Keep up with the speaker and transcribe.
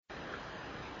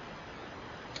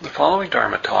The following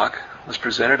Dharma talk was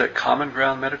presented at Common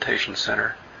Ground Meditation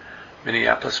Center,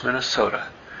 Minneapolis, Minnesota,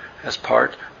 as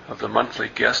part of the monthly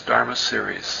Guest Dharma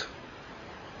series.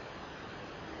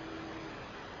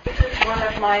 This is one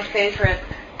of my favorite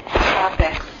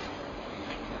topics.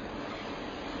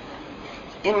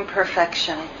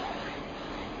 Imperfection.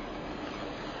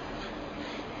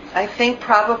 I think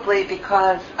probably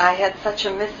because I had such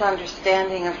a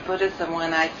misunderstanding of Buddhism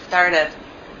when I started.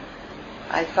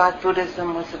 I thought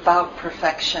Buddhism was about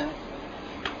perfection.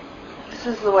 This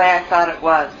is the way I thought it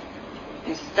was.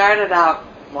 You started out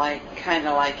kind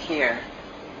of like here,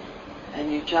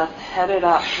 and you just headed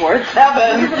up towards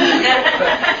heaven.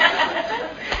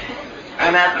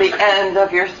 And at the end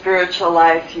of your spiritual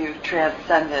life, you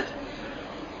transcended.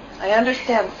 I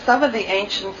understand some of the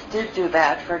ancients did do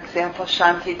that. For example,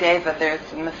 Shantideva,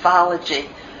 there's a mythology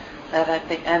that at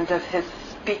the end of his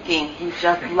speaking, he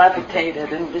just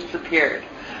levitated and disappeared.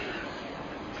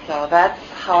 So that's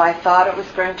how I thought it was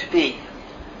going to be.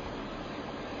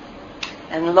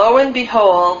 And lo and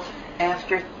behold,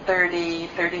 after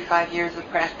 35 years of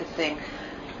practicing,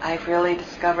 I've really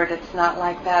discovered it's not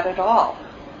like that at all.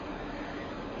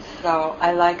 So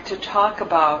I like to talk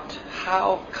about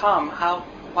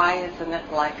why isn't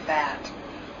it like that?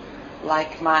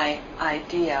 Like my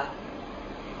idea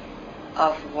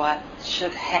of what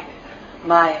should happen.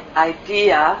 My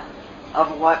idea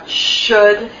of what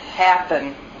should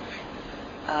happen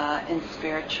in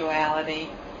spirituality.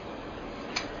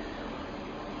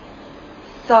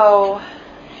 So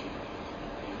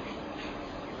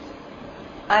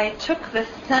I took this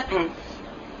sentence,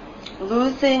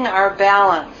 losing our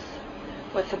balance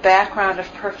with the background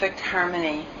of perfect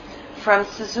harmony, from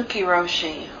Suzuki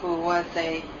Roshi, who was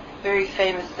a very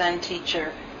famous Zen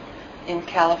teacher in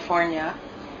California.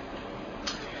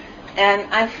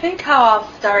 And I think how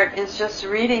I'll start is just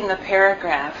reading the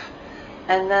paragraph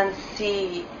and then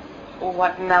see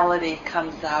what melody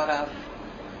comes out of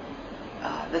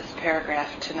this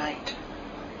paragraph tonight.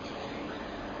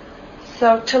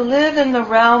 So to live in the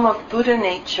realm of Buddha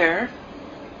nature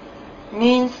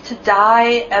means to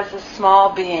die as a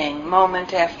small being,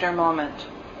 moment after moment.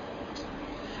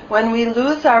 When we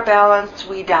lose our balance,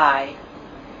 we die.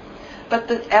 But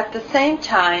at the same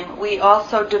time, we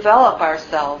also develop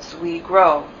ourselves, we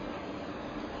grow.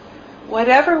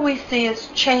 Whatever we see is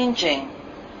changing,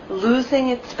 losing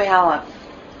its balance.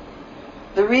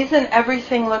 The reason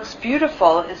everything looks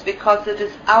beautiful is because it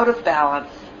is out of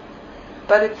balance,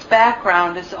 but its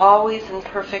background is always in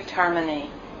perfect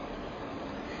harmony.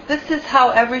 This is how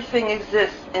everything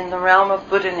exists in the realm of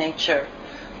Buddha nature,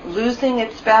 losing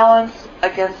its balance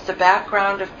against a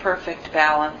background of perfect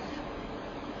balance.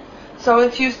 So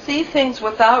if you see things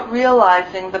without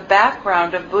realizing the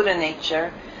background of Buddha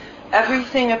nature,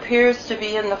 everything appears to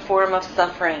be in the form of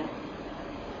suffering.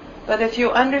 But if you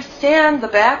understand the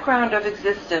background of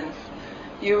existence,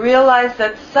 you realize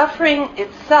that suffering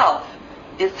itself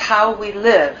is how we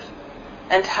live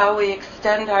and how we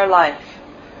extend our life.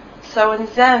 So in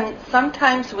Zen,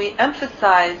 sometimes we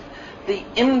emphasize the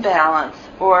imbalance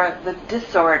or the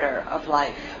disorder of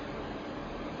life.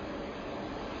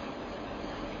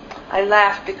 I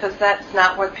laugh because that's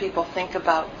not what people think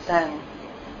about Zen,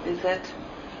 is it?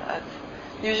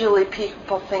 Usually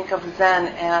people think of Zen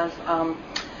as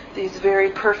these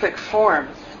very perfect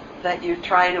forms that you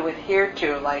try to adhere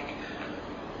to, like,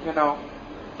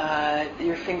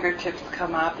 your fingertips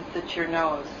come opposite your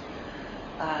nose.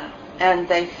 And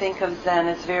they think of Zen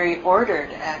as very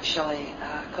ordered, actually,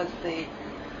 because the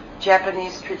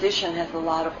Japanese tradition has a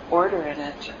lot of order in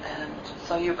it. And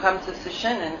so you come to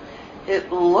Sesshin and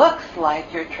it looks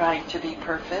like you're trying to be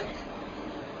perfect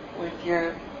with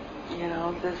your,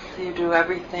 you do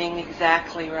everything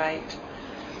exactly right.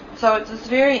 So it's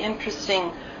very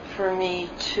interesting for me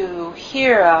to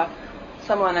hear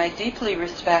someone I deeply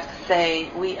respect say,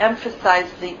 we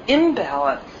emphasize the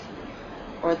imbalance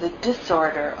or the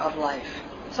disorder of life.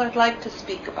 So I'd like to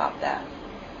speak about that.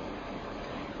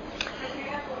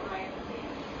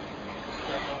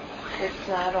 It's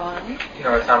not on.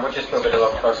 No, it's on. We'll just move it a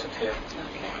little closer to you.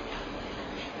 Okay.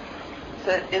 It's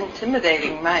an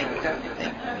intimidating mic, don't you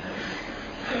think?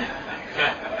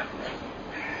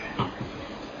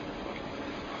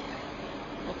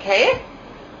 Okay?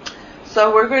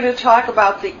 So we're going to talk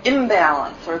about the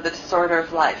imbalance or the disorder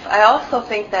of life. I also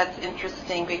think that's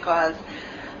interesting because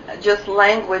just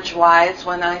language-wise,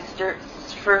 when I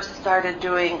first started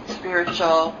doing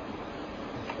spiritual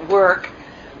work,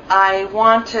 I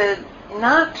wanted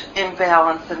not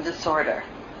imbalance and disorder.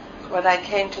 What I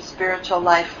came to spiritual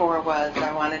life for was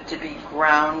I wanted to be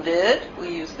grounded, we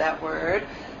use that word,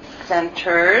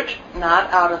 centered, not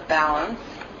out of balance.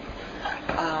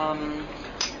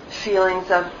 feelings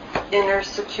of inner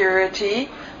security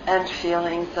and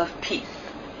feelings of peace.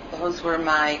 Those were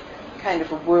my kind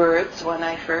of words when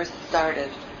I first started.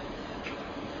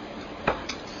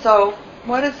 So,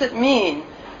 what does it mean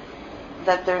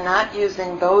that they're not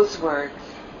using those words?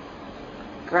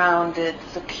 Grounded,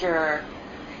 secure,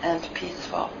 and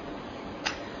peaceful.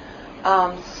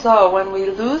 So, when we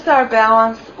lose our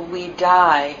balance, we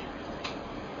die.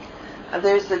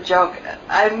 There's a joke.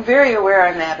 I'm very aware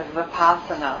on that of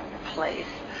Vipassana place.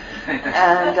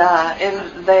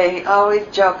 And they always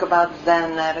joke about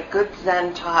Zen, that a good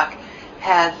Zen talk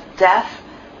has death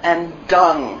and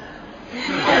dung in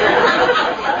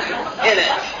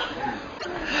it.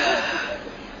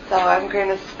 So I'm going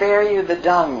to spare you the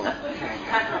dung.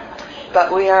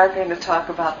 But we are going to talk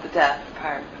about the death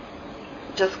part,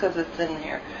 just because it's in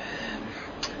here.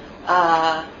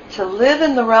 To live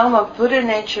in the realm of Buddha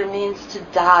nature means to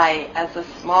die as a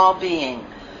small being,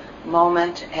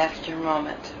 moment after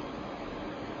moment.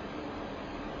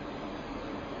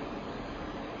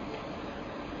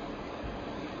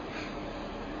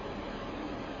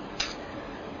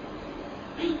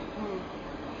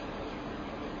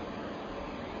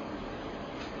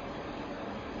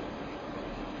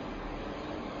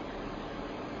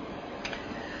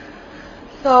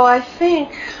 So I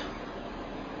think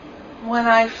when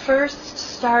I first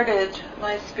started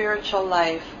my spiritual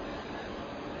life,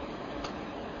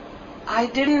 I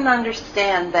didn't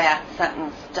understand that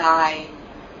sentence, die.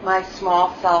 My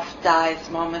small self dies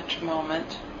moment to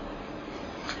moment.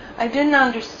 I didn't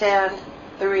understand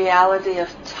the reality of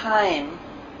time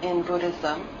in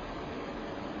Buddhism.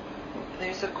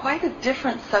 There's quite a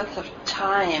different sense of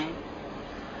time.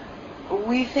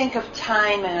 We think of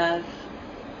time as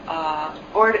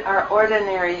our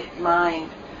ordinary mind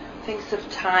thinks of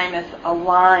time as a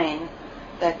line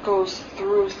that goes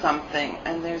through something,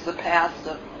 and there's a past,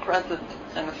 a present,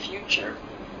 and a future.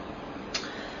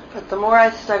 But the more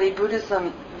I study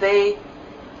Buddhism, they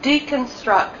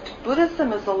deconstruct.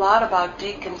 Buddhism is a lot about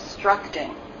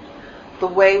deconstructing the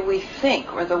way we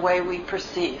think or the way we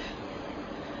perceive.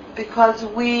 Because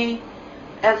we,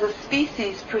 as a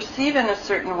species, perceive in a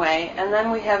certain way, and then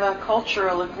we have a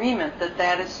cultural agreement that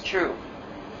that is true.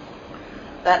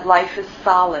 That life is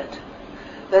solid,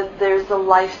 that there's a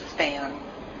lifespan,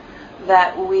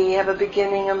 that we have a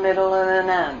beginning, a middle, and an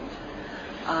end,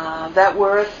 that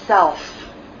we're a self.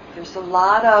 There's a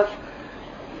lot of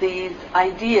these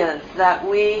ideas that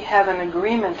we have an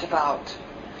agreement about.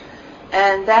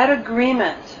 And that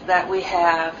agreement that we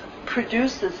have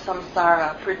produces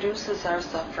samsara, produces our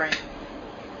suffering.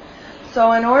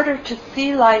 So in order to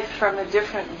see life from a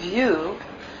different view,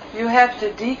 you have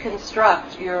to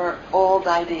deconstruct your old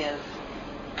ideas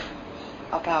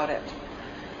about it.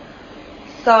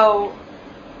 So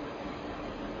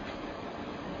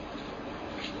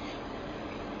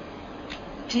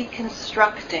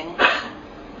deconstructing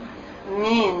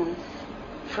means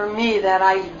for me that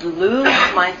I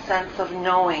lose my sense of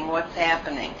knowing what's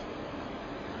happening.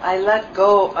 I let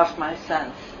go of my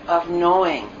sense of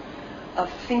knowing,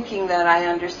 of thinking that I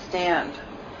understand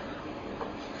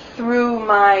through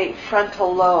my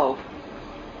frontal lobe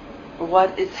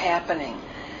what is happening.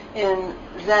 In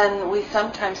Zen, we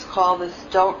sometimes call this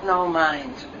don't know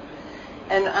mind.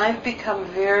 And I've become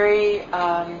very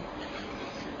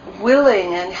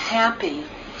willing and happy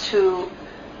to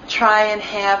try and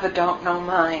have a don't know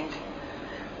mind.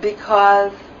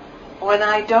 Because when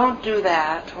I don't do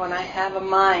that, when I have a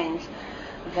mind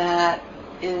that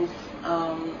is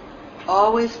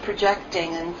always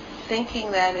projecting and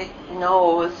thinking that it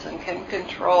knows and can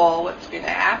control what's going to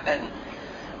happen,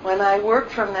 when I work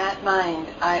from that mind,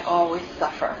 I always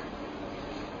suffer.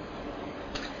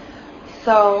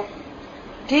 So,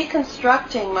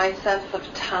 deconstructing my sense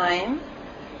of time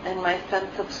and my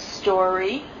sense of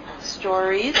stories,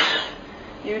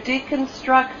 you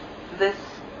deconstruct this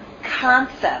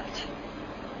concept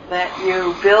that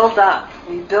you build up.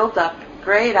 We build up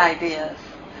great ideas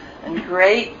and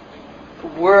great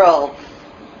worlds.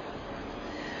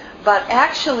 But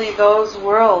actually those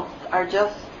worlds are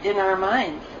just in our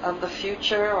minds of the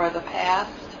future or the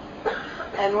past.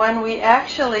 And when we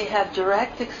actually have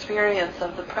direct experience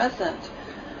of the present,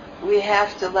 we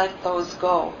have to let those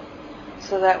go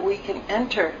so that we can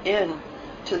enter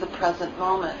into the present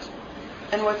moment.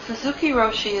 And what Suzuki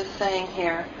Roshi is saying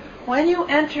here, when you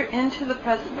enter into the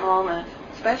present moment,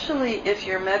 especially if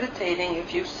you're meditating,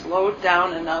 if you've slowed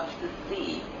down enough to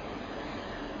see,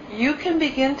 you can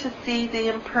begin to see the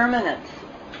impermanence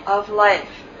of life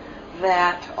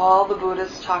that all the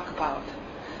Buddhists talk about.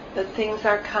 That things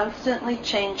are constantly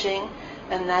changing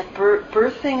and that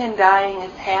birthing and dying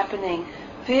is happening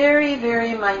very,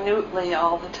 very minutely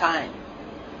all the time.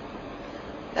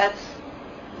 That's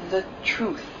the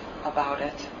truth about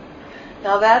it.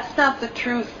 Now that's not the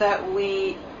truth that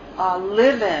we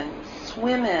live in,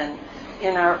 swim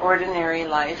in our ordinary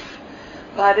life,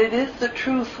 but it is the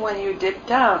truth when you dip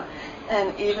down.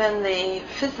 And even the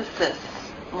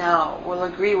physicists now will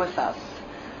agree with us,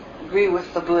 agree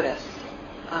with the Buddhists,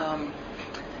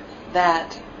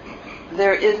 that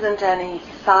there isn't any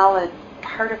solid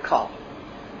particle.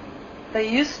 They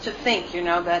used to think,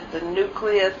 that the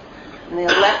nucleus and the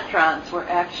electrons were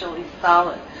actually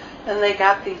solid. And they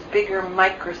got these bigger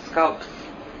microscopes.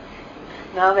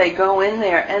 Now they go in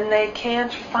there and they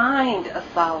can't find a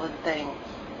solid thing.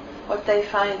 What they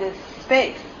find is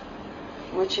space,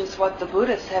 which is what the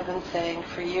Buddhists have been saying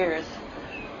for years.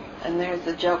 And there's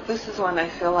a joke. This is when I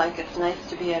feel like it's nice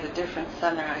to be at a different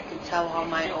center. I can tell all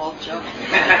my old jokes.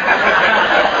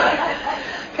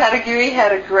 Ragir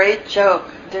had a great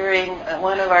joke during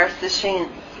one of our sessions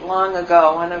long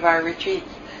ago, one of our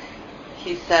retreats.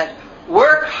 He said,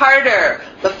 "Work harder.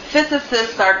 The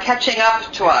physicists are catching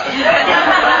up to us."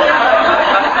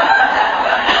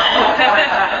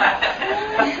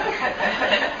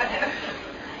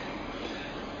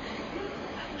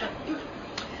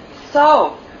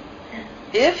 So,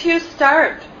 if you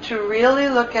start to really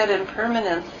look at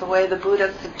impermanence the way the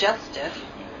Buddha suggested,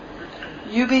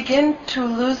 you begin to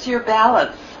lose your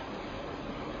balance,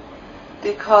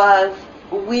 because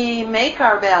we make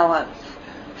our balance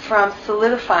from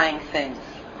solidifying things,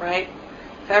 right?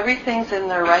 If everything's in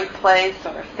the right place,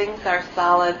 or if things are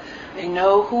solid, I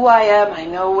know who I am, I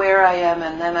know where I am,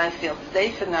 and then I feel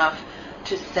safe enough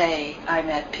to say I'm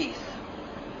at peace.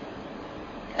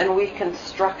 And we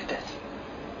construct it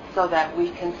so that we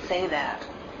can say that.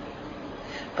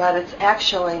 But it's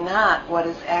actually not what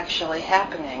is actually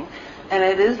happening, and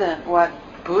it isn't what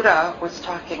Buddha was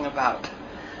talking about.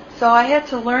 So I had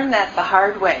to learn that the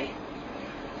hard way,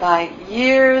 by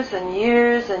years and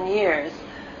years and years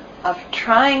of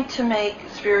trying to make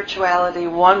spirituality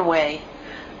one way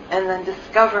and then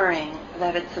discovering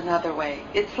that it's another way.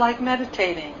 It's like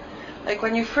meditating. Like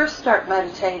when you first start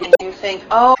meditating, you think,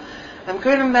 oh, I'm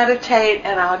going to meditate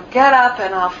and I'll get up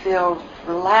and I'll feel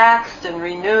relaxed and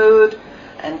renewed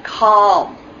and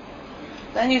calm.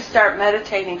 Then you start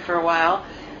meditating for a while,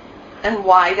 and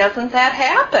why doesn't that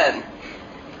happen?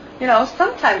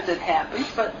 Sometimes it happens,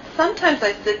 but sometimes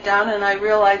I sit down and I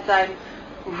realize I'm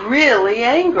really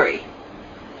angry.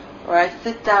 Or I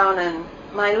sit down and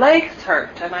my legs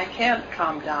hurt and I can't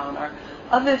calm down, or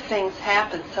other things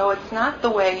happen. So it's not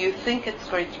the way you think it's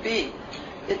going to be.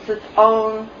 It's its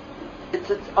own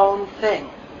thing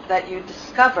that you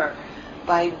discover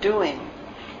by doing.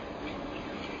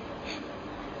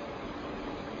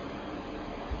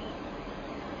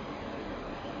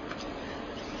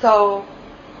 So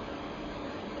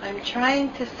I'm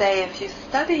trying to say, if you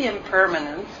study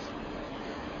impermanence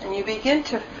and you begin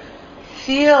to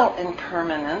feel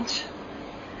impermanent,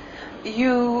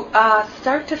 you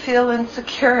start to feel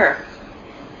insecure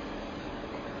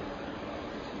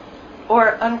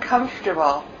or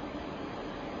uncomfortable.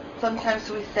 Sometimes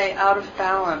we say out of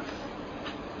balance.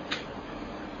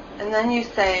 And then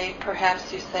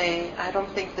perhaps you say, I don't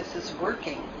think this is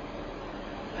working.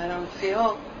 I don't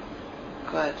feel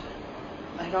good.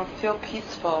 I don't feel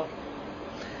peaceful.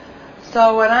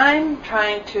 So what I'm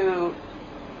trying to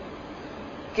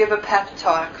give a pep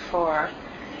talk for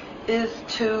is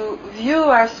to view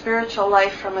our spiritual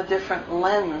life from a different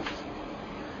lens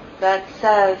that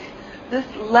says this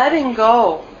letting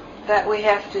go that we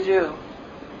have to do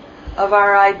of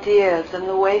our ideas and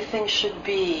the way things should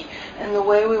be and the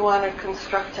way we want to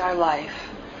construct our life,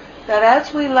 that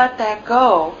as we let that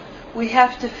go, we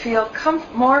have to feel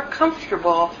more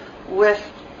comfortable with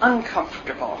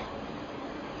uncomfortable.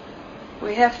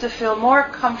 We have to feel more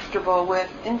comfortable with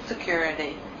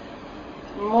insecurity,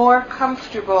 more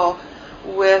comfortable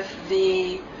with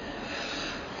the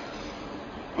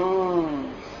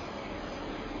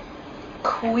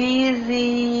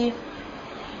queasy,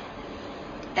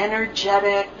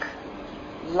 energetic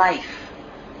life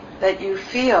that you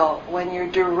feel when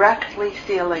you're directly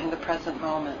feeling the present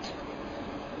moment.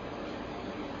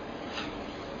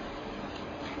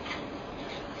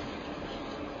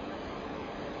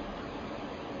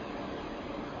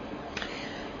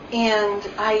 And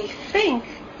I think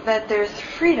that there's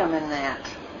freedom in that,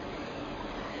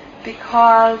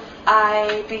 because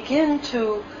I begin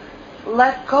to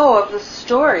let go of the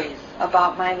stories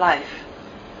about my life.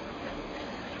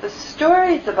 The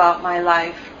stories about my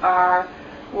life are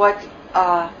what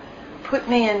put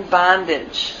me in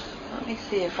bondage. Let me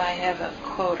see if I have a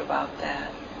quote about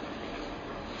that.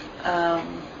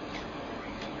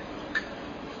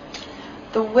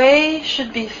 The way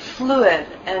should be fluid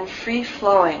and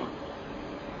free-flowing.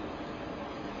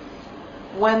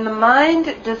 When the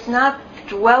mind does not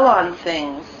dwell on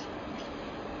things,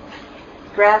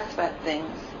 grasp at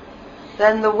things,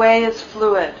 then the way is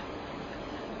fluid.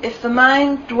 If the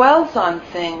mind dwells on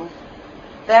things,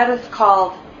 that is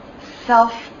called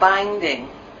self-binding.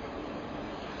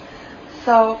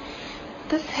 So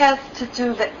this has to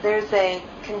do that there's a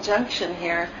conjunction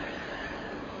here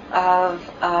of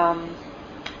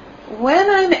when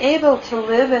I'm able to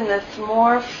live in this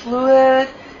more fluid,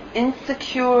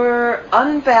 insecure,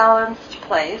 unbalanced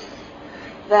place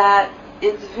that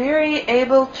is very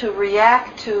able to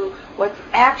react to what's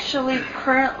actually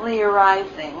currently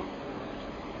arising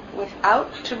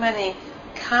without too many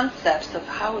concepts of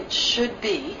how it should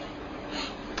be,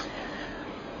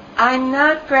 I'm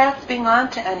not grasping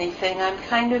onto anything. I'm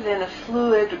kind of in a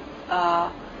fluid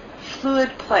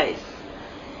place.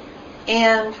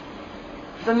 And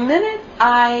the minute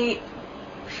I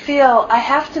feel I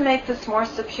have to make this more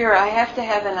secure, I have to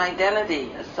have an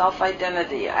identity, a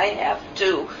self-identity. I have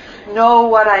to know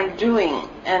what I'm doing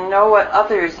and know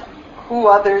who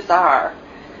others are.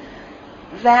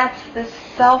 That's this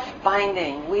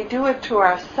self-binding. We do it to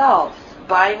ourselves,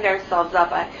 bind ourselves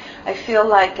up. I feel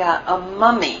like a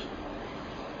mummy,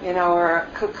 or a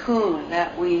cocoon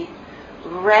that we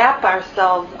wrap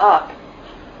ourselves up.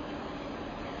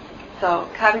 So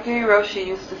Katagiri Roshi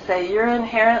used to say, you're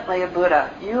inherently a Buddha.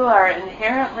 You are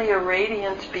inherently a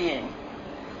radiant being.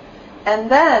 And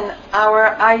then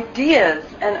our ideas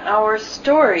and our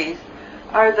stories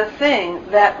are the thing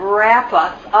that wrap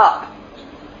us up.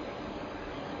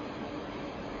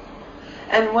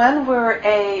 And when we're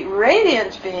a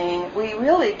radiant being, we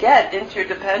really get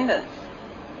interdependence.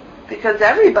 Because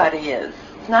everybody is.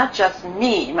 It's not just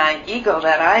me, my ego,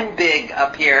 that I'm big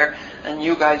up here and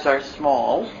you guys are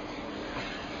small.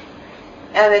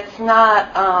 And it's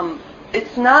not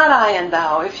I and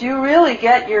thou. If you really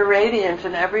get your radiant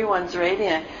and everyone's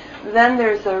radiant, then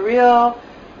there's a real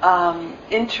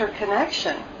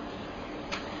interconnection.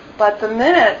 But the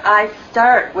minute I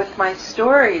start with my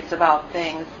stories about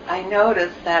things, I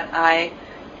notice that I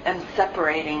am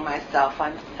separating myself.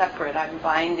 I'm separate. I'm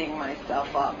binding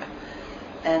myself up.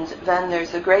 And then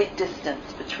there's a great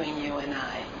distance between you and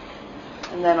I.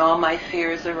 And then all my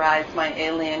fears arise, my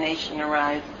alienation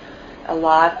arises. A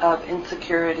lot of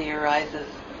insecurity arises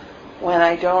when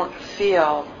I don't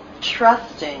feel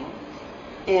trusting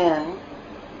in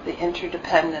the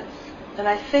interdependence. And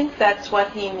I think that's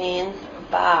what he means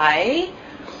by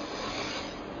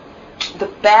the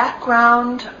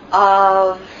background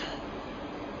of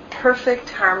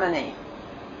perfect harmony.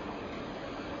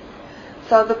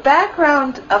 So the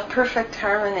background of perfect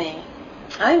harmony,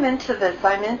 I'm into this.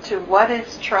 I'm into what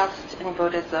is trust in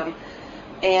Buddhism.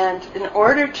 And in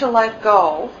order to let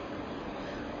go,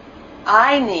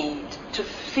 I need to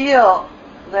feel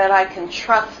that I can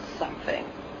trust something.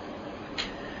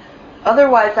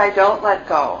 Otherwise, I don't let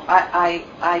go.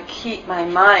 I keep, my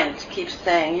mind keeps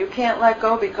saying, you can't let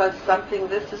go because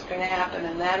this is going to happen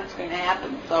and that is going to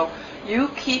happen. So you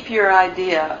keep your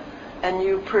idea and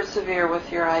you persevere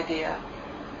with your idea.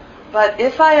 But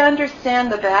if I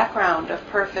understand the background of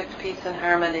perfect peace and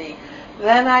harmony,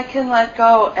 then I can let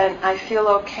go and I feel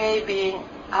okay being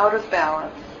out of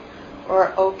balance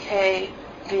or okay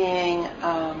being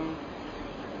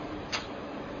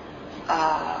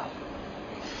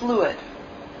fluid.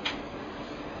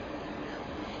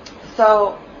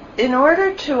 So in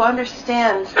order to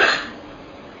understand,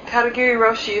 Katagiri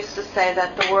Roshi used to say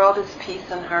that the world is peace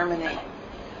and harmony.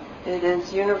 It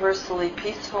is universally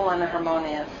peaceful and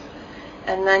harmonious.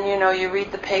 And then, you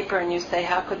read the paper and you say,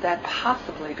 how could that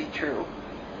possibly be true?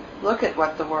 Look at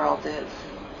what the world is.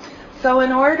 So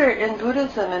in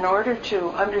Buddhism, in order to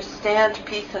understand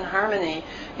peace and harmony,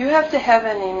 you have to have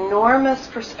an enormous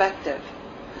perspective,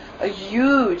 a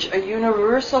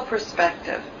universal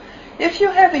perspective. If you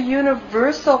have a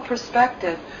universal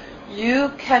perspective,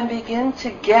 you can begin to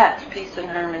get peace and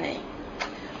harmony.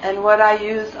 And what I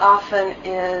use often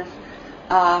is,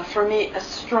 for me,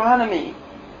 astronomy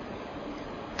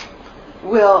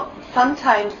will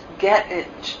sometimes get it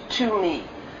to me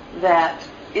that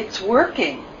it's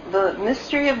working. The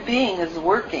mystery of being is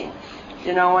working,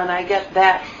 when I get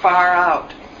that far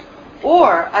out.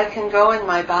 Or I can go in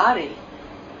my body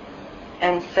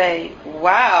and say,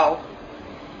 wow,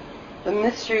 the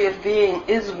mystery of being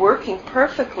is working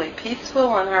perfectly,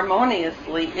 peaceful and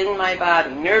harmoniously in my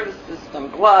body. Nervous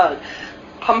system, blood,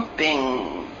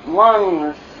 pumping,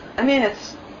 lungs. I mean,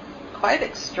 it's quite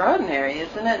extraordinary,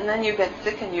 isn't it? And then you get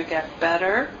sick and you get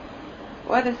better.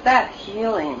 What is that?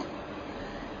 Healing.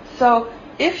 So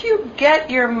if you get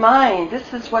your mind,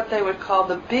 this is what they would call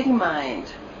the big mind.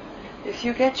 If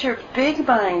you get your big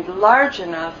mind large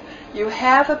enough, you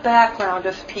have a background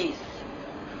of peace.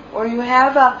 Or you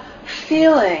have a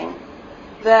feeling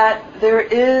that there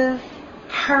is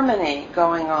harmony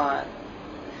going on.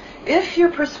 If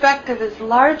your perspective is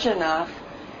large enough,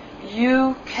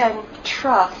 you can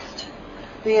trust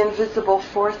the invisible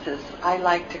forces. I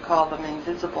like to call them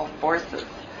invisible forces.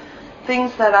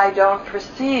 Things that I don't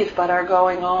perceive but are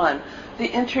going on. The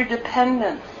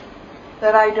interdependence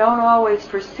that I don't always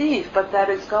perceive but that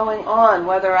is going on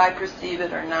whether I perceive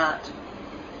it or not.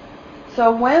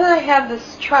 So when I have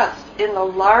this trust in the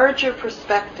larger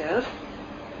perspective,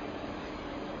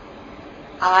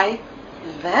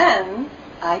 then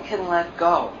I can let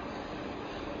go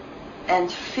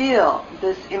and feel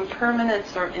this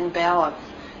impermanence or imbalance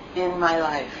in my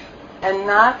life and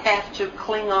not have to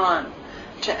cling on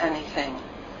to anything,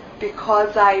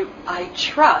 because I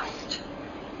trust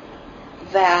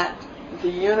that the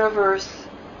universe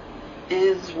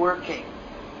is working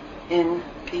in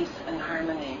peace and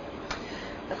harmony.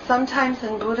 Sometimes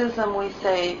in Buddhism we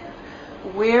say,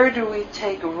 where do we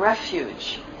take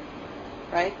refuge?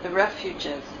 Right? The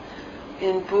refuges.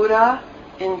 In Buddha,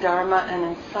 in Dharma, and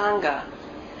in Sangha.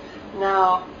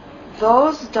 Now,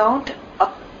 those don't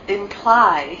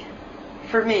imply,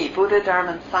 for me, Buddha,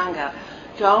 Dharma, and Sangha,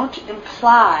 don't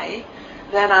imply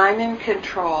that I'm in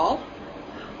control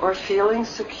or feeling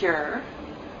secure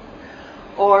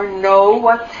or know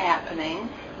what's happening.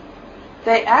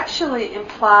 They actually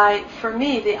imply, for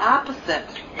me, the opposite.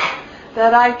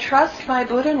 That I trust my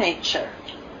Buddha nature.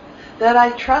 That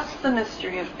I trust the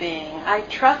mystery of being. I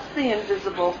trust the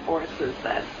invisible forces.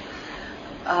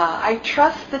 I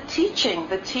trust the teaching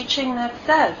that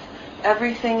says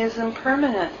everything is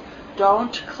impermanent.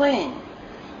 Don't cling.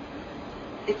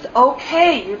 It's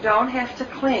okay, you don't have to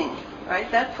cling. Right?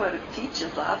 That's what it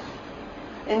teaches us.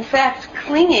 In fact,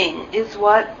 clinging is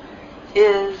what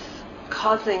is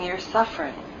causing your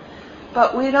suffering.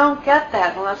 But we don't get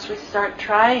that unless we start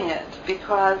trying it,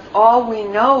 because all we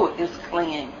know is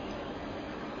clinging.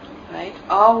 Right?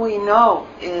 All we know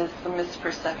is the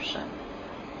misperception.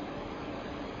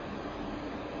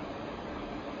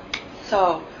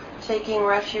 So, taking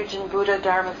refuge in Buddha,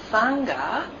 Dharma,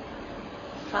 Sangha.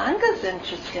 Sangha's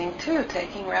interesting too,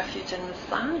 taking refuge in the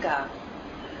Sangha.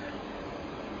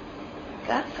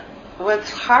 That's what's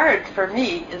hard for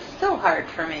me, is still hard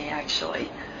for me actually.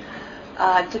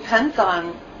 It depends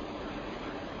on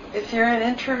if you're an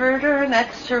introvert or an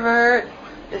extrovert,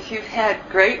 if you've had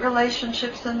great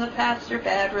relationships in the past or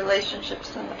bad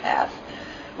relationships in the past,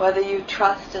 whether you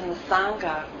trust in the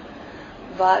Sangha.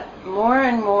 But more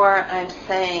and more I'm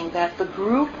saying that the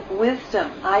group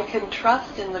wisdom, I can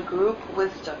trust in the group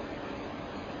wisdom.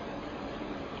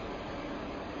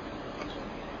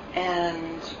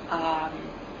 And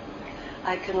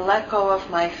I can let go of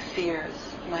my fears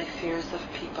of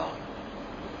people.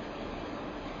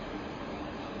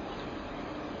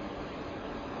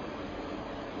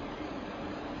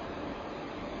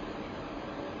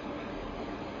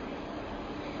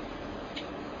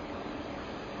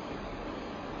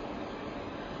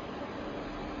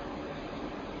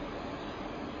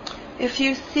 If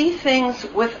you see things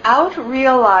without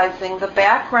realizing the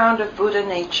background of Buddha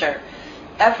nature,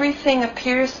 everything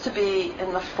appears to be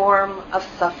in the form of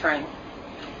suffering.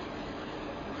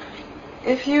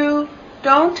 If you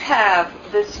don't have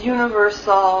this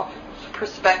universal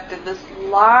perspective, this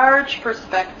large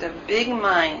perspective, big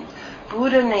mind,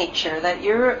 Buddha nature, that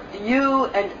you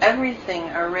and everything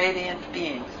are radiant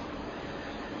beings,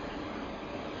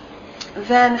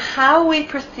 then how we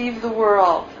perceive the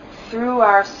world through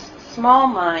our small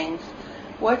minds,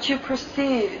 what you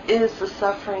perceive is the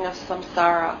suffering of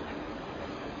samsara.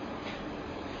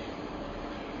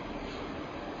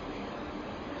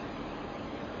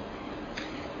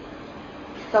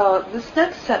 So this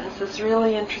next sentence is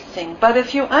really interesting. But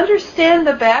if you understand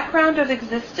the background of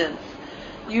existence,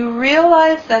 you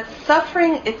realize that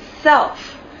suffering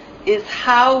itself is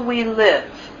how we live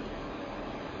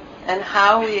and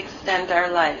how we extend our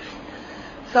life.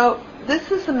 So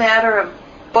this is a matter of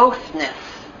bothness,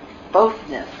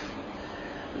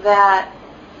 that,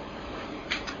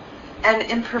 and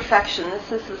imperfection.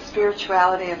 This is the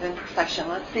spirituality of imperfection.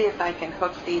 Let's see if I can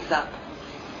hook these up.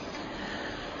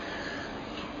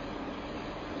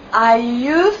 I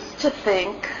used to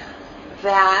think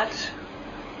that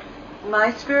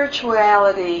my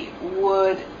spirituality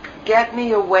would get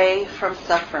me away from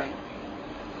suffering.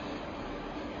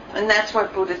 And that's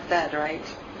what Buddha said, right?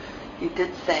 He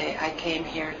did say, I came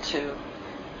here to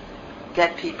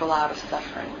get people out of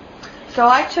suffering. So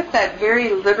I took that very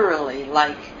literally,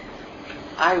 like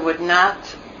I would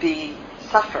not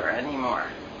suffer anymore.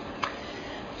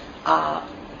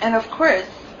 And of course,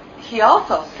 he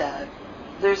also said,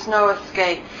 there's no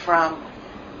escape from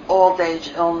old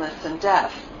age, illness, and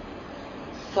death.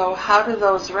 So how do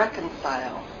those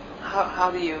reconcile?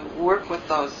 How do you work with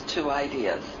those two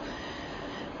ideas?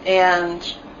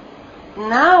 And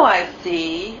now I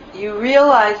see, you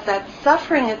realize that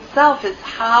suffering itself is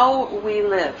how we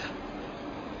live.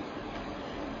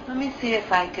 Let me see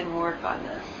if I can work on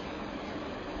this.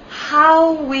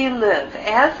 How we live.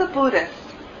 As a Buddhist,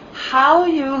 how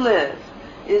you live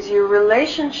is your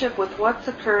relationship with what's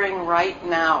occurring right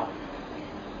now.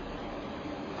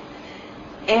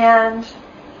 And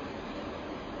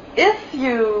if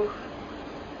you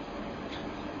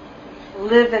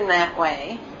live in that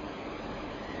way,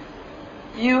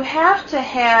 you have to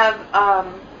have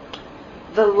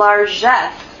the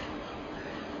largesse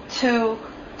to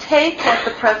take what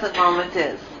the present moment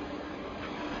is.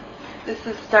 This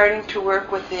is starting to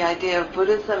work with the idea of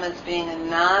Buddhism as being a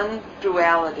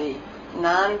non-duality,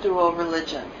 non-dual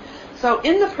religion. So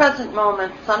in the present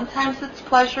moment, sometimes it's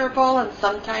pleasurable and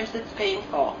sometimes it's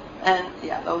painful. And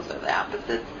yeah, those are the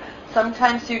opposites.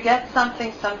 Sometimes you get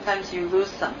something, sometimes you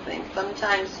lose something.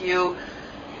 Sometimes you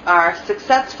are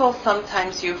successful,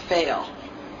 sometimes you fail.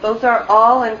 Those are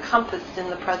all encompassed in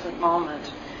the present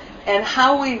moment. And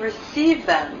how we receive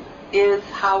them is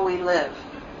how we live.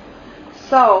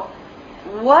 So,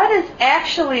 what is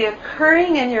actually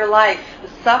occurring in your life, the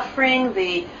suffering,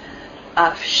 the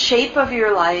shape of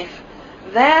your life,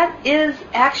 that is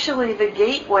actually the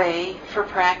gateway for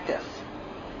practice.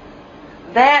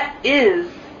 That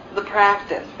is the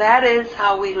practice. That is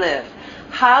how we live.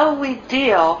 How we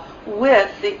deal with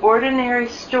the ordinary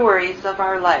stories of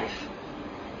our life.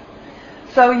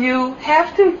 So you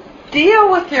have to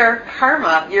deal with your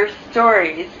karma, your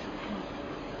stories,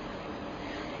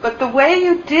 but the way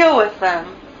you deal with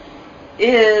them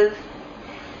is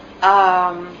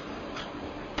by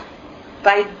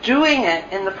doing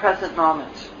it in the present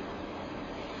moment.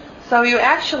 So you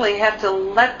actually have to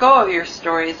let go of your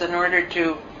stories in order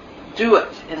to do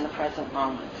it in the present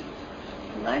moment.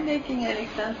 Am I making any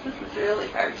sense? This is really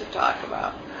hard to talk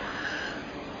about.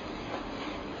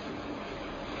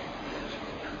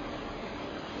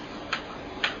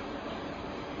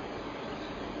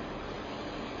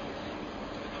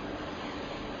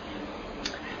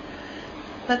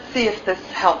 Let's see if this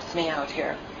helps me out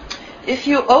here. If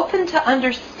you open to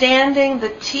understanding the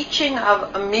teaching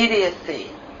of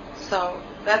immediacy, so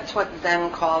that's what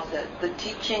Zen calls it, the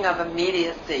teaching of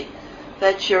immediacy,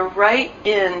 that you're right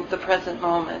in the present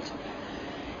moment.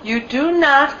 You do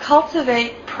not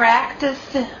cultivate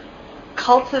grasping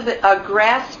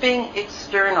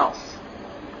externals.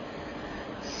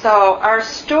 So our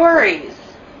stories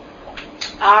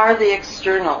are the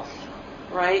externals,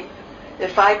 right?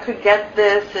 If I could get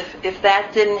this, if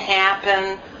that didn't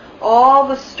happen, all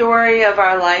the story of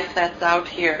our life that's out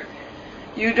here.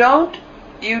 You don't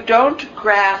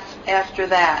grasp after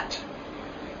that.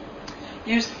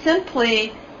 You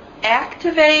simply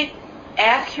activate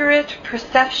accurate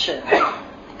perception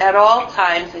at all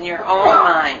times in your own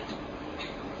mind.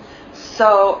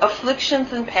 So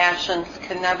afflictions and passions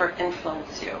can never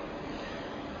influence you.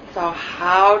 So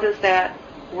how does that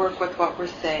work with what we're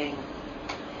saying?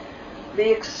 The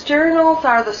externals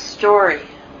are the story.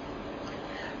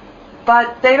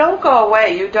 But they don't go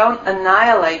away. You don't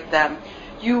annihilate them.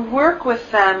 You work with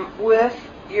them with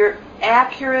your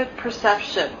accurate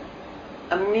perception,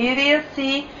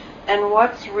 immediacy, and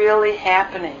what's really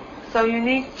happening. So you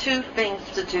need two things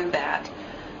to do that.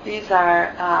 These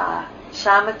are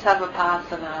shamatha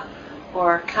vipassana,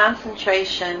 or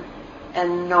concentration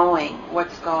and knowing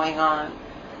what's going on.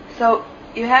 So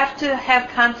you have to have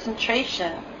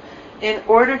concentration in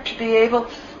order to be able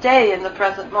to stay in the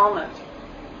present moment.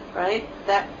 Right?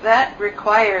 That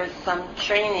requires some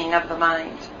training of the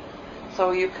mind.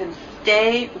 So you can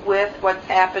stay with what's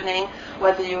happening,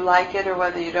 whether you like it or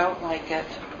whether you don't like it.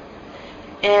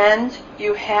 And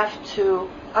you have to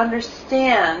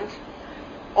understand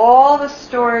all the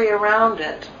story around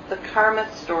it, the karma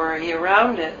story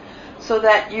around it, so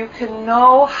that you can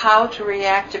know how to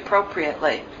react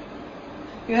appropriately.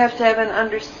 You have to have an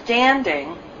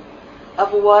understanding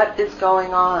of what is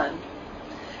going on.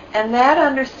 And that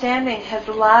understanding has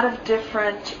a lot of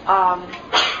different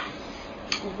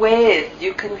ways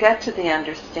you can get to the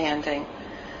understanding.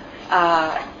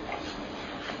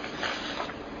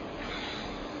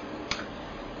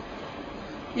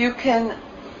 You can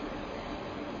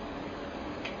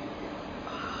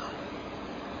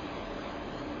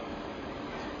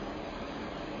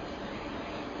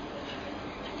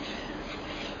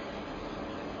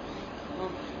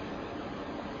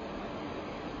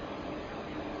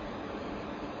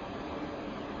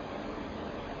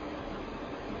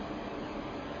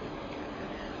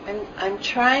I'm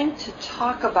trying to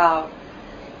talk about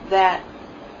that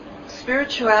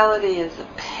spirituality is a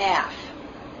path.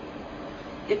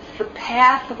 It's the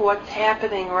path of what's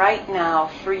happening right now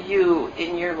for you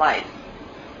in your life.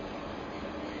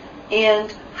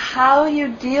 And how you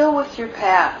deal with your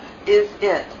path is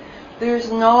it.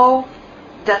 There's no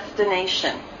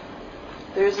destination.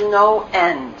 There's no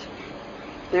end.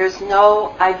 There's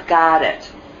no, I've got it.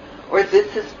 Or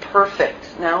this is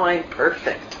perfect. Now I'm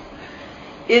perfect.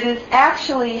 It is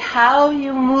actually how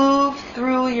you move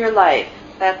through your life.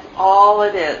 That's all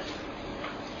it is.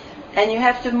 And you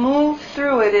have to move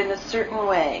through it in a certain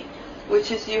way,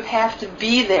 which is you have to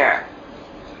be there.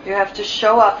 You have to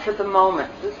show up for the moment.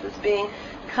 This is being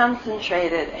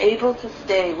concentrated, able to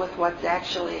stay with what's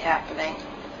actually happening.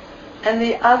 And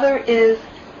the other is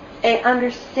an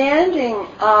understanding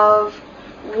of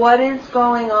what is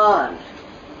going on.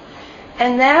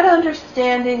 And that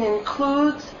understanding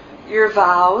includes your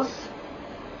vows,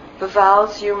 the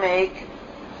vows you make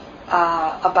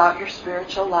about your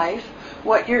spiritual life,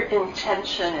 what your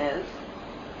intention is.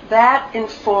 That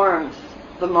informs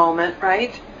the moment,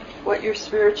 right? What your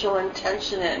spiritual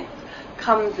intention is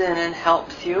comes in and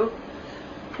helps you.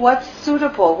 What's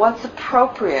suitable, what's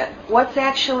appropriate, what's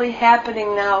actually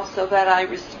happening now so that I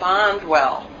respond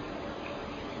well.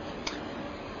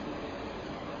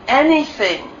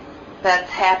 Anything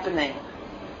that's happening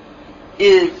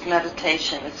is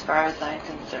meditation as far as I'm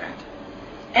concerned.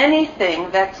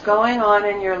 Anything that's going on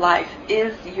in your life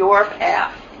is your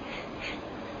path.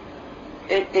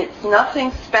 It's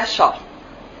nothing special.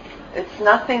 It's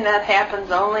nothing that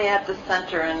happens only at the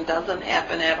center and doesn't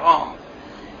happen at home.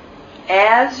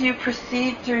 As you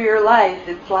proceed through your life,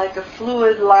 it's like a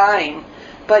fluid line,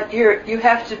 but you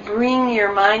have to bring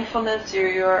your mindfulness,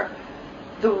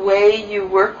 the way you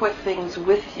work with things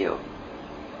with you.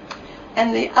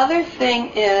 And the other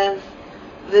thing is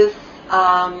this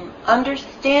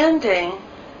understanding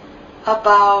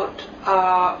about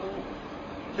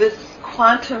this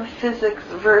quantum physics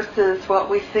versus what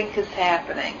we think is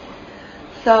happening.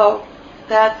 So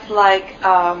that's like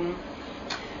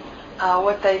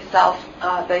what they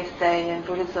say in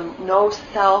Buddhism: no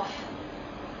self,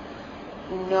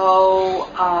 no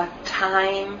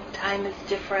time. Time is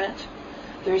different.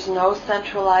 There's no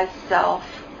centralized self.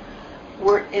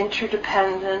 We're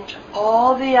interdependent.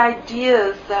 All the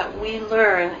ideas that we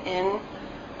learn in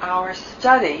our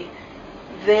study,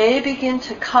 they begin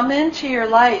to come into your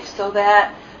life so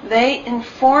that they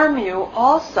inform you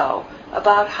also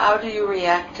about how do you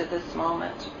react to this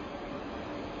moment.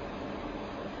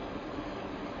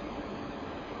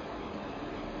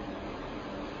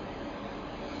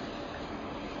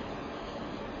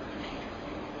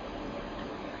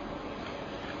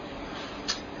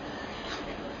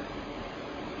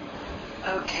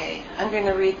 Okay, I'm going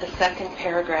to read the second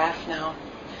paragraph now.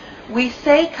 We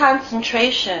say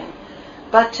concentration,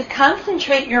 but to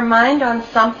concentrate your mind on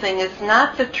something is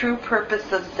not the true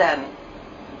purpose of Zen.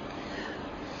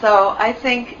 So I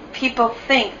think people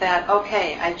think that,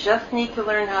 okay, I just need to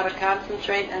learn how to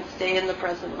concentrate and stay in the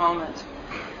present moment.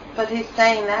 But he's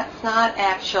saying that's not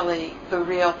actually the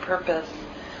real purpose.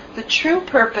 The true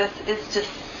purpose is to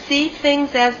see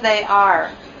things as they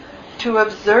are, to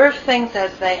observe things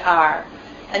as they are,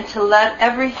 and to let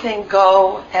everything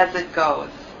go as it goes.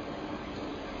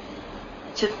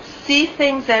 To see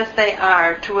things as they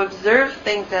are, to observe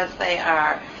things as they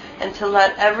are, and to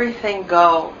let everything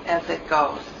go as it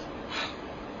goes.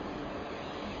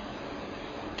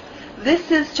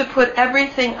 This is to put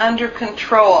everything under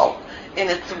control in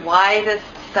its widest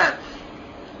sense.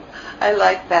 I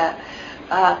like that.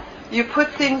 You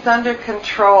put things under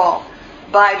control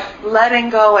by letting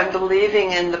go and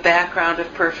believing in the background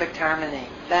of perfect harmony.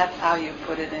 That's how you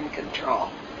put it in control.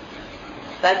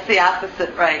 That's the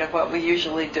opposite, right, of what we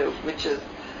usually do, which is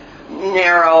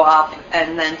narrow up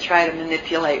and then try to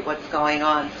manipulate what's going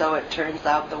on so it turns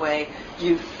out the way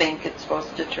you think it's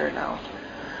supposed to turn out.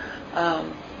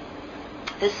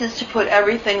 This is to put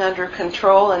everything under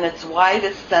control in its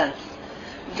widest sense.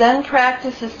 Zen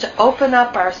practice is to open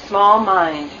up our small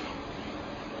mind.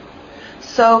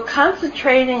 So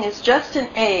concentrating is just an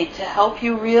aid to help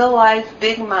you realize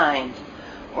big mind,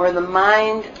 or the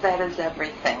mind that is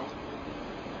everything.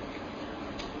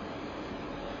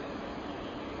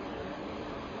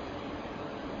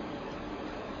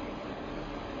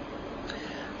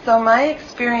 So my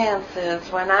experience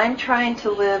is when I'm trying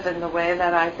to live in the way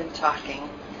that I've been talking,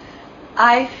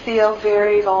 I feel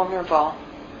very vulnerable.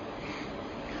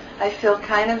 I feel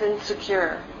kind of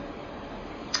insecure.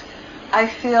 I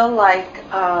feel like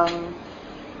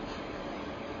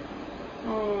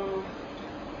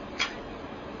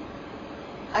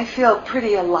I feel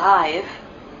pretty alive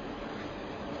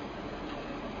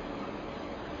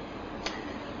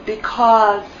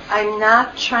because I'm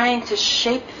not trying to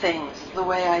shape things the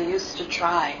way I used to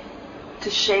try, to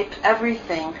shape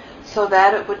everything so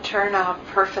that it would turn out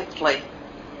perfectly.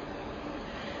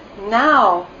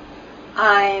 Now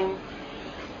I'm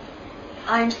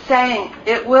saying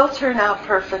it will turn out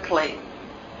perfectly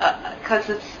because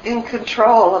it's in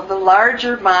control of the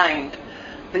larger mind.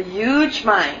 The huge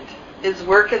mind is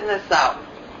working this out.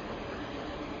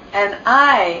 And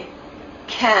I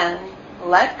can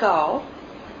let go,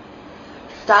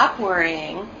 stop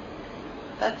worrying.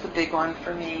 That's a big one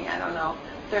for me. I don't know.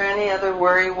 Are there any other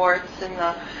worry warts in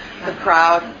the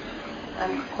crowd?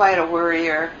 I'm quite a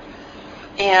worrier.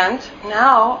 And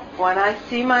now, when I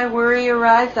see my worry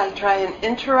arise, I try and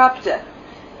interrupt it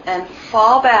and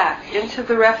fall back into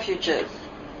the refuges.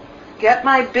 Get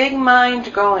my big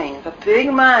mind going, the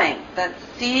big mind that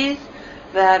sees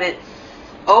that it's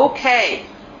okay.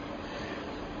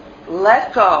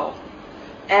 Let go.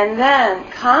 And then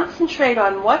concentrate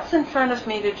on what's in front of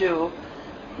me to do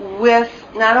with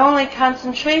not only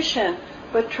concentration,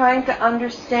 but trying to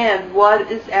understand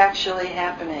what is actually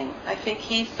happening. I think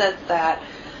he says that.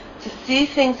 To see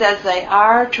things as they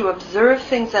are, to observe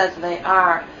things as they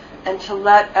are, and to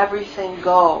let everything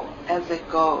go as it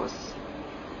goes.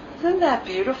 Isn't that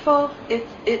beautiful? It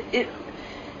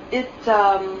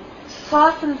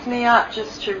softens me up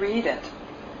just to read it.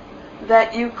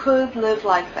 That you could live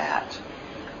like that.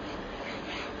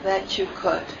 That you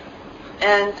could.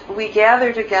 And we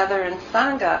gather together in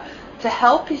Sangha to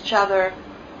help each other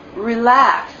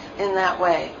relax in that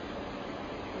way.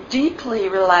 Deeply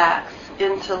relax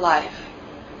into life.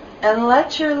 And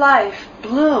let your life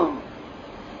bloom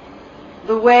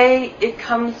the way it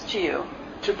comes to you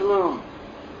to bloom.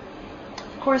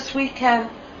 Of course, we can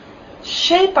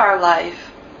shape our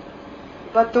life,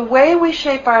 but the way we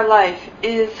shape our life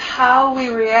is how we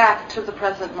react to the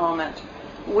present moment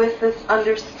with this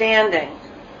understanding,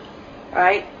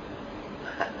 right?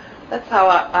 That's how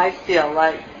I feel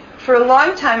like. For a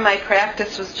long time, my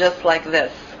practice was just like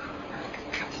this.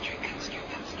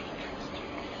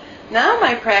 Now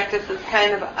my practice is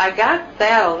kind of, I got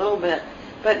that a little bit,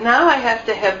 but now I have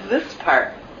to have this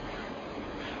part.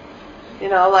 You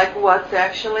know, like what's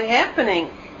actually happening.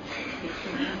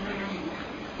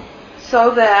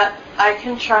 So that I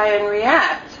can try and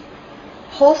react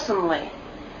wholesomely.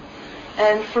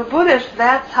 And for Buddhists,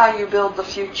 that's how you build the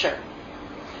future.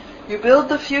 You build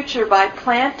the future by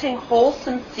planting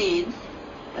wholesome seeds,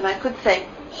 and I could say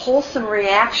wholesome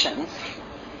reactions,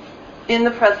 in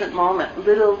the present moment,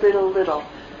 little.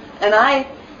 And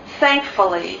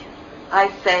thankfully, I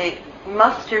say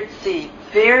mustard seed,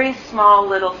 very small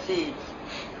little seeds.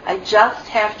 I just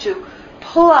have to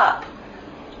pull up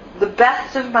the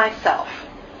best of myself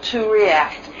to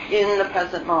react in the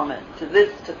present moment, to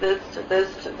this.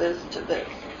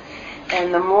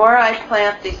 And the more I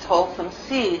plant these wholesome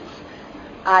seeds,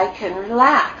 I can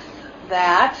relax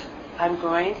that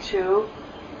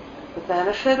the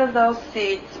benefit of those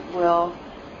seeds will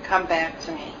come back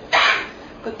to me.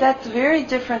 But that's very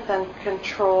different than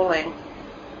controlling.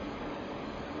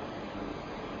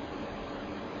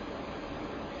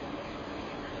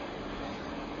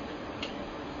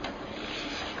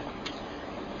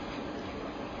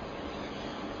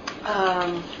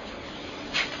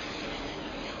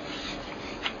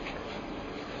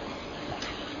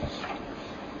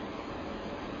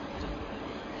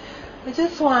 I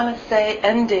just want to say,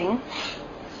 ending,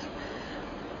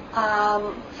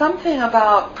 something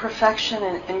about perfection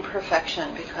and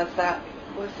imperfection, because that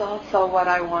was also what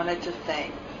I wanted to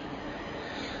say.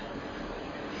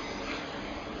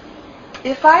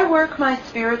 If I work my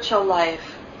spiritual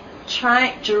life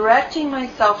directing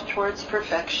myself towards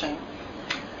perfection,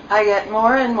 I get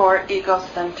more and more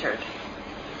ego-centered.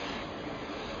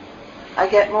 I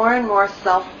get more and more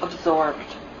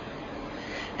self-absorbed.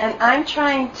 And I'm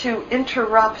trying to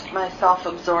interrupt my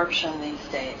self-absorption these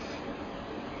days.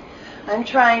 I'm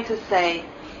trying to say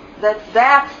that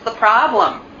that's the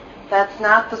problem. That's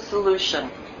not the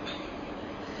solution.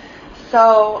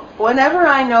 So whenever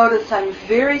I notice I'm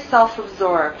very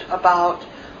self-absorbed about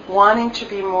wanting to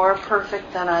be more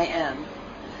perfect than I am,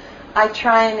 I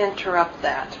try and interrupt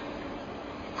that.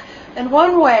 And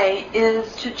one way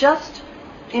is to just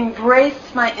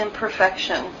embrace my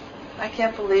imperfections. I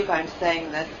can't believe I'm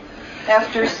saying this.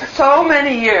 After so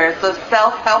many years of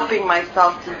self-helping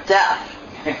myself to death,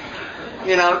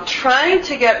 trying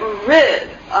to get rid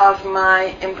of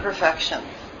my imperfections.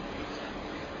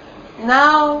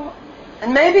 Now,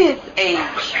 and maybe it's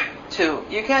age too.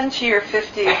 You get into your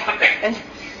 50s and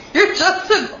You're just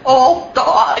an old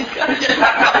dog. You just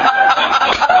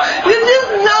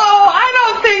know, I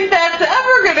don't think that's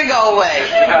ever going to go away.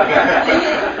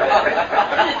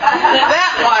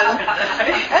 That one.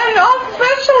 And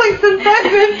especially since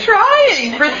I've been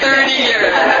trying for 30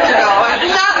 years.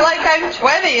 It's not like I'm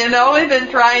 20 and only been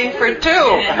trying for 2.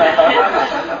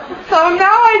 So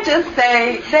now I just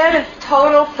say, that is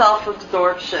total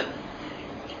self-absorption.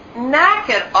 Knock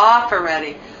it off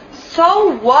already.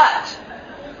 So what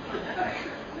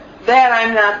that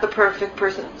I'm not the perfect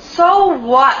person? So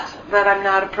what that I'm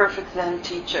not a perfect Zen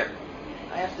teacher?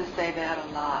 I have to say that a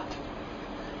lot.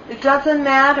 It doesn't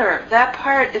matter. That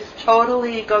part is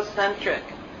totally egocentric.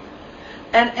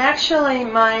 And actually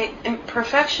my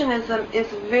imperfectionism is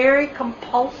very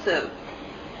compulsive.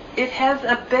 It has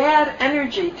a bad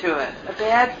energy to it, a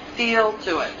bad feel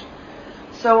to it.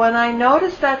 So when I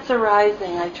notice that's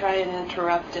arising, I try and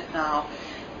interrupt it now.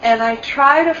 And I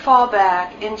try to fall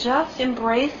back in just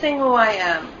embracing who I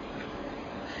am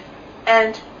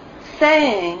and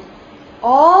saying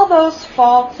all those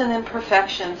faults and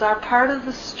imperfections are part of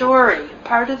the story,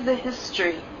 part of the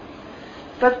history.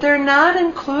 But they're not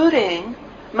including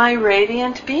my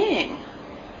radiant being.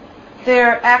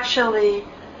 They're actually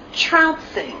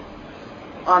trouncing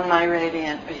on my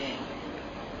radiant being.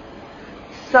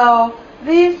 So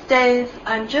these days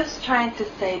I'm just trying to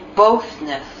say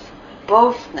bothness.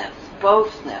 Bothness,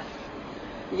 bothness.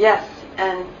 Yes,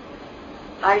 and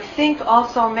I think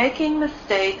also making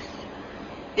mistakes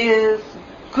is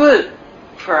good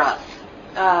for us.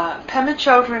 Pema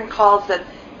Chodron calls it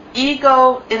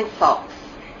ego insults.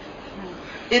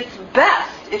 It's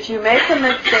best if you make a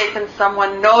mistake and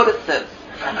someone notices.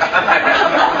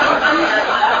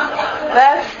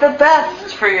 That's the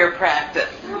best for your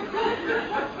practice.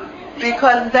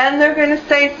 Because then they're going to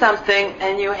say something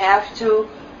and you have to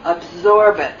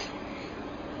absorb it.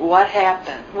 What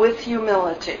happened? With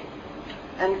humility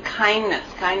and kindness.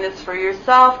 Kindness for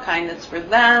yourself, kindness for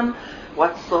them.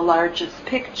 What's the largest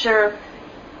picture?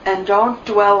 And don't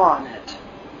dwell on it.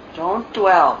 Don't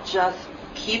dwell. Just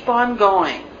keep on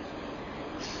going.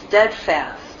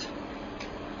 Steadfast.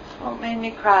 Oh, it made me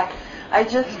cry. I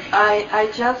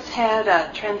just had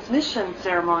a transmission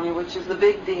ceremony, which is a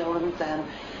big deal in Zen.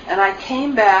 And I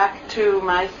came back to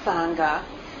my Sangha,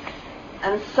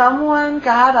 and someone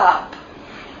got up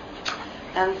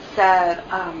and said,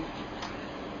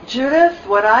 Judith,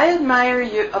 what I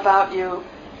admire about you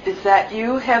is that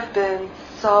you have been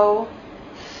so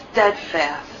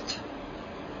steadfast.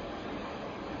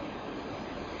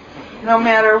 No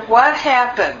matter what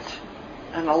happened,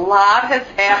 and a lot has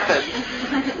happened,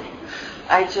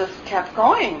 I just kept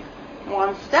going.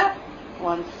 One step,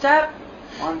 one step,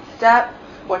 one step.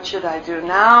 What should I do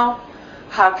now?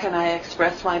 How can I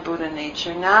express my Buddha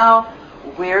nature now?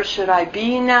 Where should I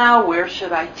be now? Where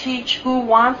should I teach? Who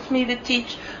wants me to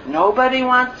teach? Nobody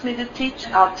wants me to teach.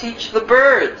 I'll teach the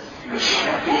birds.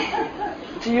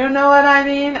 Do you know what I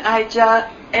mean? I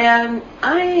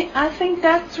think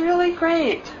that's really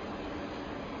great.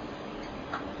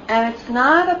 And it's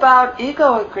not about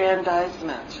ego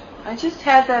aggrandizement. I just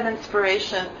had that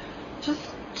inspiration just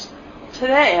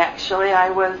today, actually. I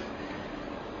was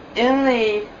in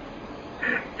the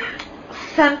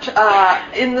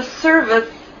service.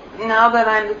 Now that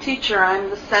I'm the teacher, I'm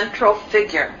the central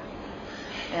figure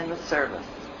in the service.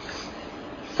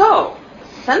 So,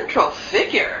 central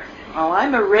figure. Well,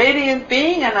 I'm a radiant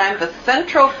being and I'm the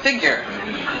central figure.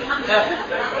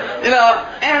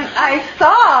 And I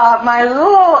saw my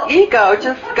little ego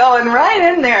just going right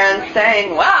in there and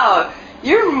saying, wow,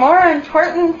 you're more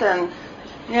important than,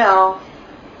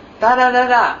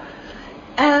 da-da-da-da.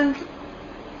 And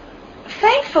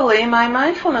thankfully, my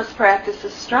mindfulness practice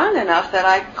is strong enough that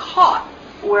I caught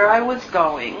where I was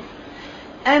going.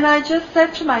 And I just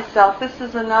said to myself, this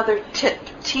is another tip.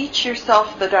 Teach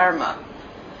yourself the Dharma.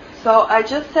 So I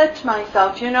just said to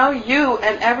myself, you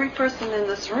and every person in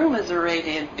this room is a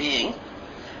radiant being.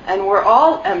 And we're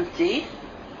all empty.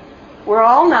 We're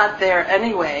all not there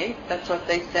anyway. That's what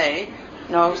they say.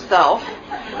 No self.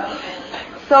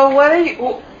 So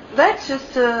that's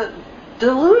just a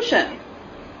delusion.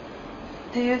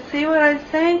 Do you see what I'm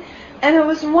saying? And it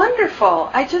was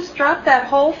wonderful. I just dropped that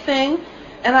whole thing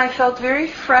and I felt very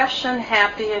fresh and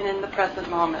happy and in the present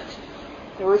moment.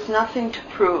 There was nothing to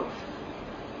prove.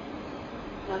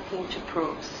 Nothing to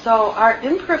prove. So our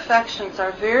imperfections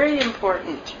are very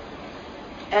important,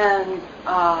 and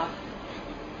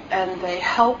they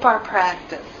help our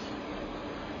practice.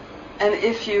 And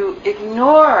if you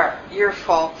ignore your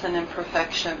faults and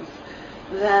imperfections,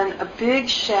 then a big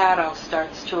shadow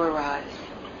starts to arise,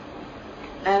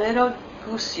 and it'll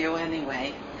goose you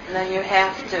anyway. And then you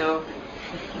have to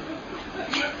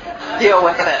deal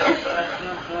with it.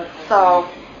 So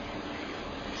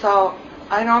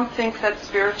I don't think that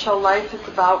spiritual life is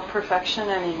about perfection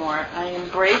anymore. I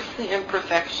embrace the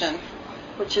imperfection,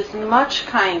 which is much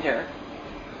kinder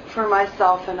for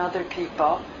myself and other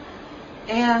people.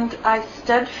 And I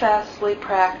steadfastly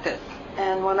practice.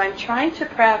 And when I'm trying to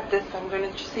practice, I'm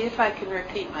going to see if I can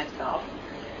repeat myself,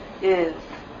 is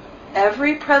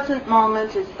every present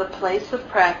moment is the place of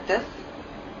practice.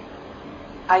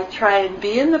 I try and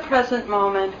be in the present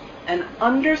moment and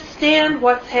understand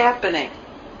what's happening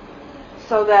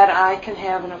so that I can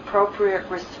have an appropriate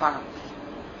response.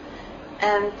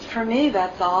 And for me,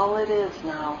 that's all it is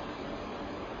now.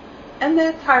 And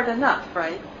that's hard enough,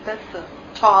 right? That's a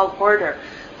tall order.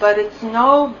 But it's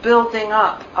no building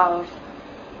up of...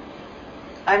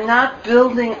 I'm not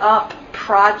building up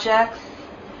projects.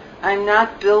 I'm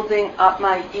not building up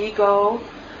my ego.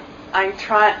 I'm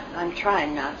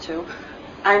trying not to.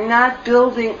 I'm not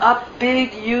building up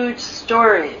big, huge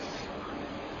stories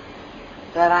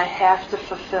that I have to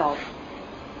fulfill.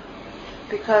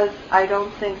 Because I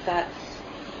don't think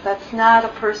that's not a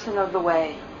person of the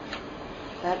way.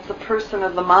 That's a person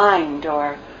of the mind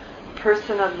or a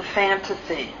person of the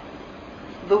fantasy.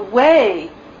 The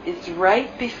way is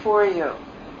right before you.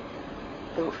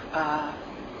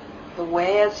 The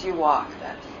way as you walk,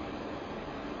 that's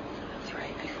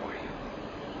right before you.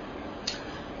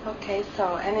 Okay,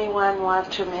 so anyone want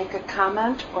to make a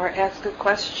comment or ask a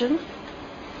question?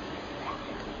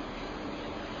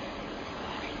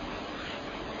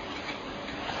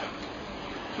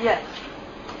 Yes.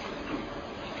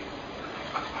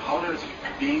 How does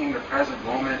being in the present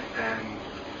moment and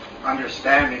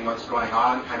understanding what's going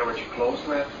on, kind of what you're close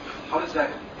with, how does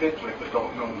that fit with the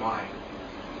don't know mind?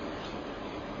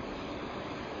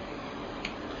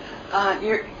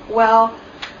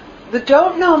 The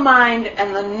don't know mind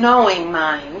and the knowing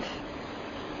mind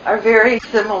are very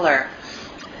similar,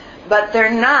 but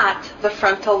they're not the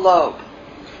frontal lobe.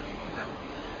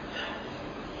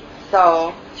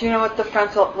 So, do you know what the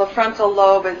frontal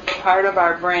lobe is? The part of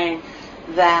our brain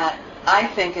that I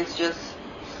think is just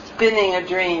spinning a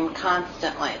dream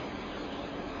constantly.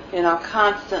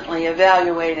 Constantly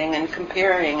evaluating and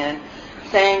comparing and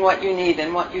saying what you need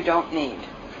and what you don't need.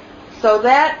 So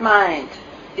that mind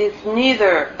is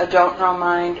neither a don't know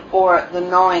mind or the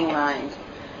knowing mind.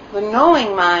 The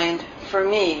knowing mind, for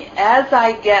me, as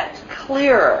I get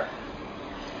clearer,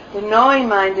 the knowing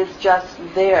mind is just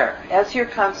there. As your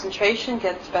concentration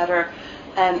gets better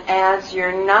and as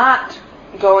you're not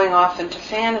going off into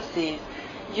fantasies,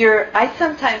 I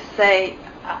sometimes say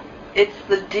it's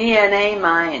the DNA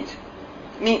mind.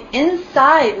 I mean,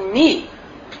 inside me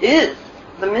is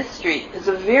the mystery, is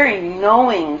a very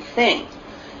knowing thing.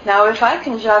 Now, if I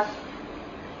can just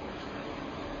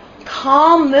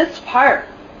calm this part,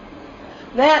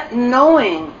 that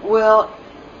knowing will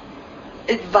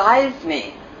advise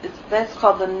me. That's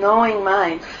called the knowing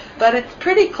mind. But it's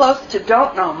pretty close to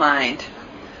don't know mind,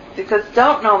 because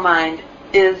don't know mind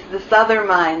is this other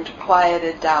mind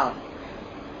quieted down.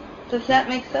 Does that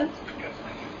make sense?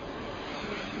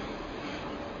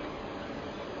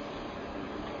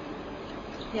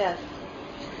 Yes.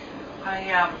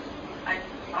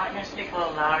 I'm going to speak a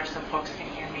little louder so folks can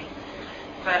hear me.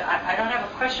 But I don't have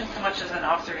a question so much as an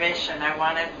observation. I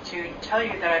wanted to tell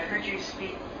you that I heard you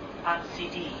speak on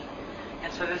CD.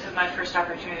 And so this is my first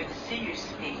opportunity to see you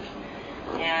speak.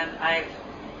 And I'm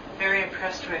very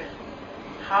impressed with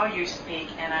how you speak,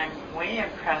 and I'm way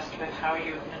impressed with how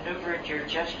you maneuvered your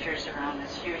gestures around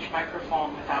this huge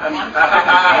microphone without one.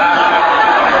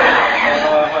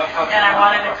 And I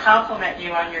wanted to compliment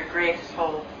you on your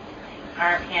graceful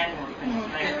arm-hand movements.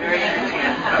 I'm very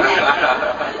entertained.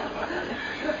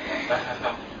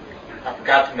 I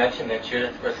forgot to mention that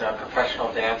Judith was a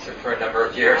professional dancer for a number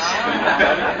of years.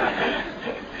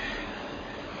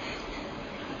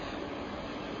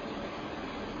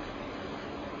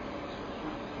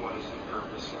 What is the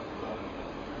purpose of the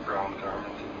brown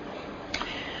garment?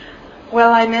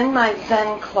 Well, I'm in my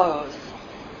Zen clothes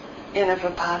in a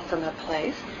Vipassana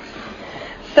place.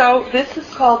 So this is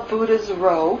called Buddha's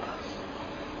robe.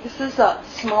 This is a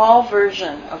small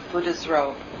version of Buddha's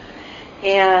robe.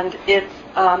 And it's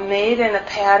made in a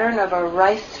pattern of a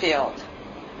rice field,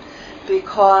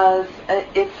 because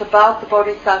it's about the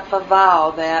Bodhisattva vow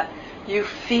that you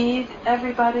feed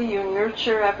everybody, you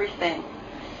nurture everything.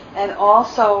 And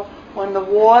also, when the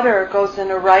water goes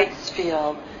in a rice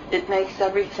field, it makes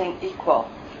everything equal.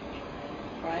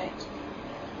 Right?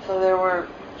 So there were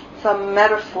some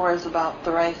metaphors about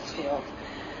the rice field.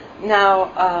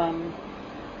 Now,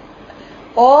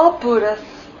 all Buddhists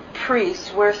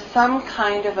priest wears some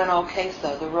kind of an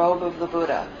okesa, the robe of the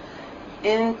Buddha.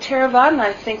 In Theravada,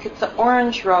 I think it's an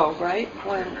orange robe, right?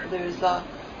 When there's a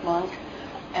monk.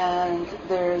 And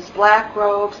there's black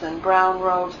robes and brown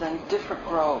robes and different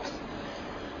robes.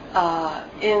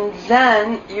 In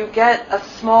Zen, you get a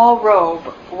small robe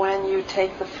when you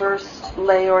take the first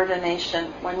lay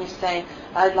ordination, when you say,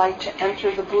 I'd like to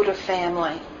enter the Buddha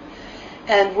family.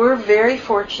 And we're very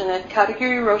fortunate.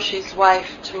 Katagiri Roshi's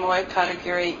wife, Tomoe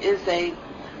Katagiri, is a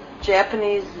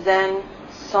Japanese Zen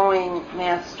sewing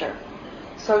master.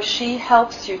 So she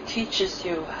helps you, teaches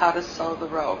you how to sew the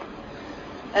robe.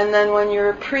 And then when you're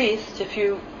a priest, if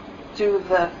you do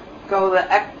that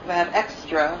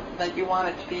extra, that you want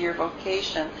it to be your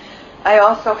vocation, I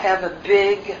also have a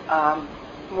big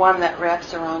one that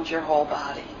wraps around your whole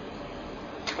body.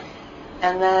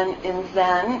 And then in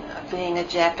Zen, being a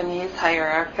Japanese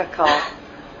hierarchical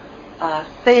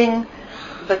thing,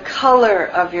 the color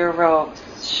of your robes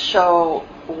show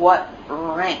what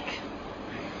rank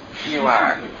you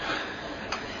are.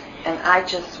 And I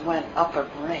just went up a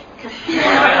rank. So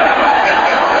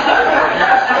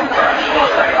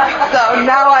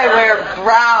now I wear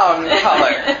brown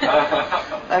color.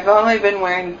 I've only been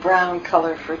wearing brown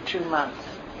color for 2 months.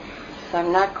 So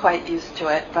I'm not quite used to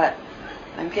it, but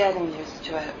I'm getting used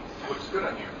to it. Looks good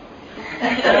on you.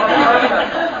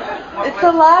 It's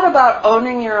a lot about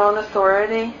owning your own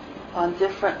authority on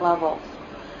different levels.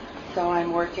 So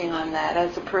I'm working on that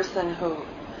as a person who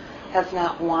has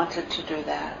not wanted to do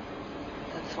that.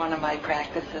 That's one of my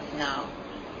practices now.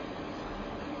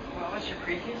 What was your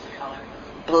previous color?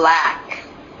 Black.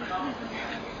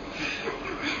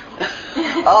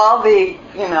 All the,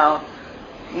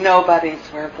 nobodies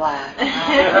wear black. That's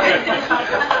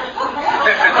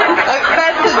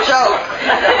a joke.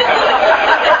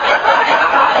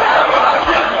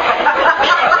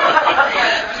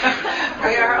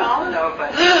 We are all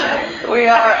nobodies. We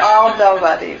are all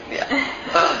nobodies, yeah.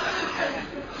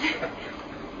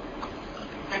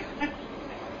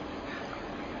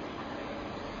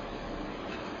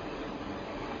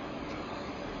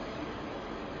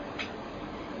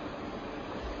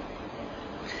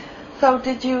 So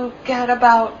did you get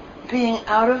about being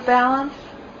out of balance?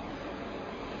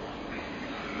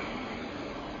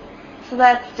 So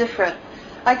that's different.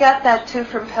 I got that too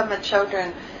from Pema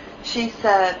Chodron. She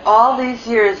said, all these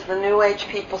years the New Age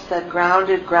people said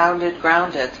grounded, grounded,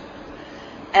 grounded.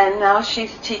 And now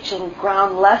she's teaching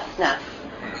groundlessness,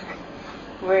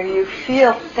 where you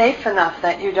feel safe enough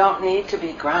that you don't need to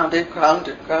be grounded,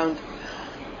 grounded, grounded.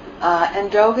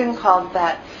 And Dogen called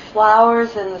that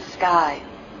flowers in the sky,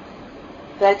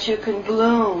 that you can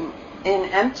bloom in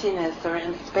emptiness or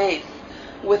in space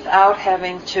without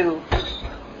having to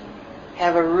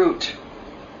have a root.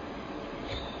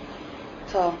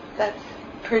 So that's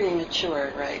pretty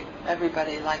mature, right?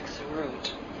 Everybody likes a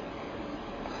root.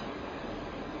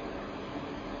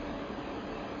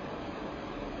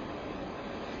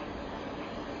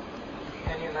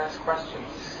 Any last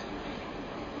questions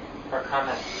or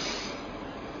comments?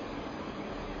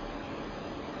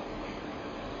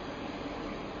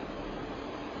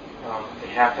 On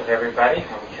behalf of everybody,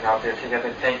 and we can all do it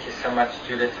together, thank you so much,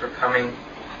 Judith, for coming